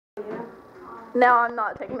Now I'm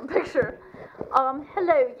not taking a picture.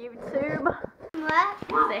 Hello YouTube. What?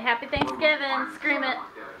 Say Happy Thanksgiving. Scream it.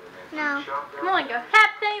 No. Come on, go.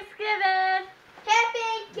 Happy Thanksgiving. Happy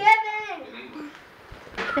Thanksgiving.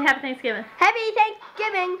 Say Happy Thanksgiving. Happy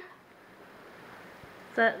Thanksgiving.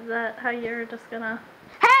 Is that how you're just gonna?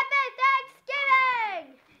 Happy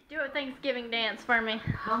Thanksgiving. Do a Thanksgiving dance for me.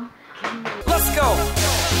 Let's go.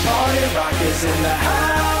 Party rock is in the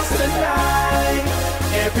house tonight.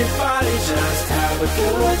 Everybody just have a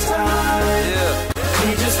good time. Yeah.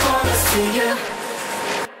 We just wanna see you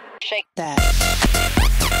shake that.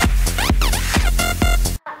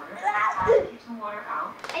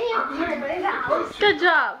 Good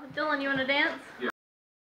job. Dylan, you wanna dance?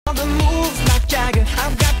 the moves like Jagger.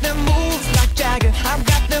 I've got them moves like Jagger. I've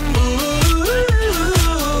got them moves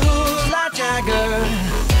like Jagger.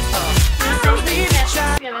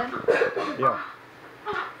 Yeah,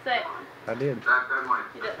 Say it. I did.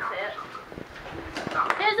 You didn't say it.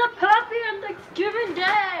 There's a puppy on Thanksgiving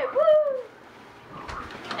Day! Woo!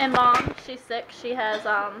 And Mom, she's sick. She has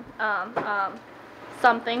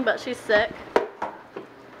something, but she's sick.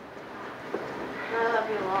 I love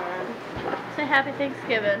you, Lauren. Say Happy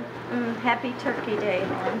Thanksgiving. Happy Turkey Day,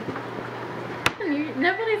 Lauren.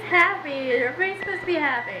 Nobody's happy. Everybody's supposed to be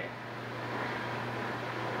happy.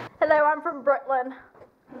 Hello, I'm from Brooklyn.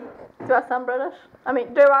 Do I sound British?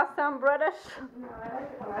 Do I sound British? No, I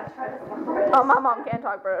try to sound British. Oh, my mom can't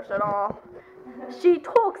talk British at all. She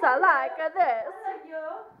talks like this.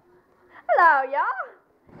 Hello,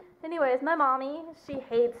 y'all. Anyways, my mommy, she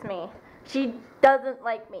hates me. She doesn't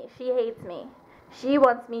like me. She hates me. She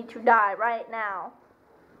wants me to die right now.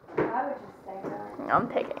 I would just say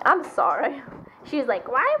that. I'm sorry. She's like,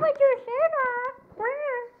 why would you say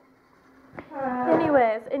that?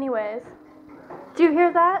 Anyways. Do you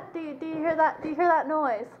hear that? Do you hear that? Do you hear that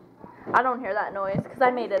noise? I don't hear that noise because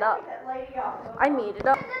I made it up. I made it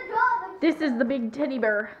up. This is the big teddy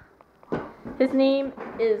bear. His name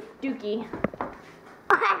is Dookie.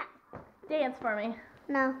 Dance for me.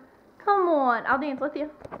 No. Come on, I'll dance with you.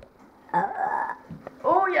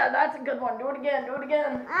 Oh yeah, that's a good one. Do it again. Do it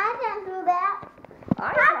again. I can't do that.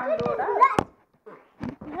 I can't do that.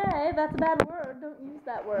 Hey, that's a bad word. Don't use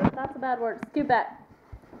that word. That's a bad word. Scoot back.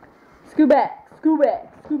 Scoot back. Scoot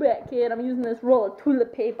back. Scoot back, kid. I'm using this roll of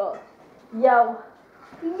toilet paper. Yo.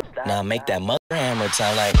 Now make that mother hammer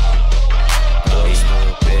sound like go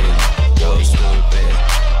stupid, go stupid.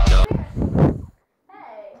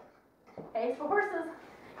 Hey. Hey, for horses.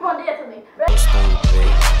 Come on, dance with me. Go Ready? stupid,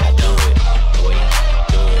 I do it. Boy,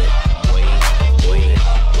 do it.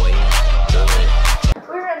 Boy, do it.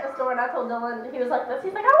 We were in the store and I told Dylan, he was like this.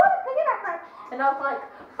 He's like, I want a piggyback ride. And I was like,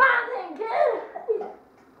 fine then, kid.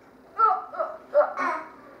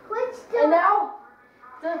 And now,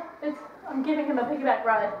 I'm giving him a piggyback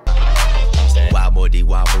ride. Wobble dee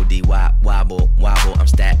wobble. I'm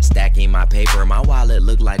stacking my paper. My wallet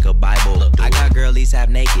look like a Bible. I got girlies half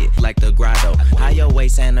naked like the grotto. How your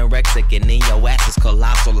waist anorexic and then your ass is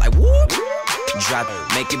colossal like whoop. Drop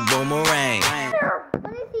it, make it boomerang.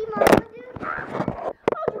 Let me see, Mom.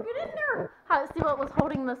 How'd you get in there? See what was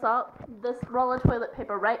holding this up? This roll of toilet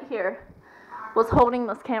paper right here was holding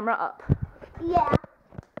this camera up. Yeah.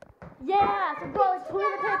 Yeah, it's a roll of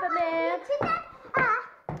toilet paper, man. I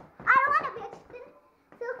don't want to be a chicken.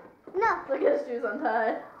 So, no. Look at his shoes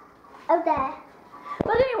untied. Okay.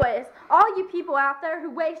 But anyways, all you people out there who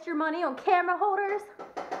waste your money on camera holders,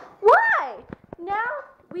 why? Now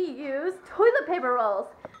we use toilet paper rolls.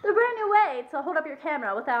 They're a brand new way to hold up your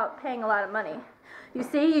camera without paying a lot of money. You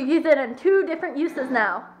see, you use it in 2 different uses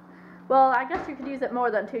now. Well, I guess you could use it more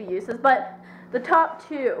than 2 uses, but the top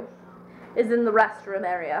 2 is in the restroom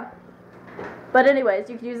area. But anyways,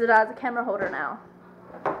 you can use it as a camera holder now.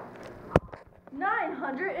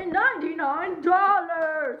 $999!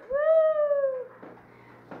 Woo!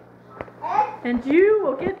 And you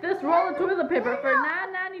will get this roll of toilet paper for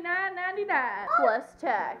 $9.99.99 plus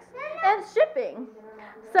tax and shipping.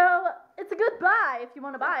 So it's a good buy if you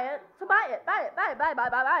want to buy it. So buy it. Yeah,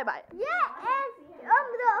 and the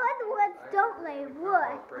other ones don't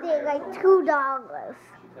work. They're like $2.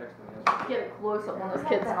 Get it close up on this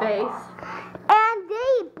kid's face. And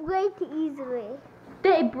they break easily.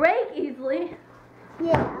 They break easily.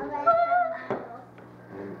 Yeah.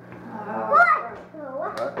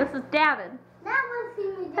 What? This is David. That one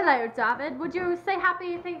seemed to Hello, David. Would you say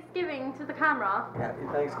Happy Thanksgiving to the camera? Happy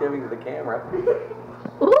Thanksgiving to the camera.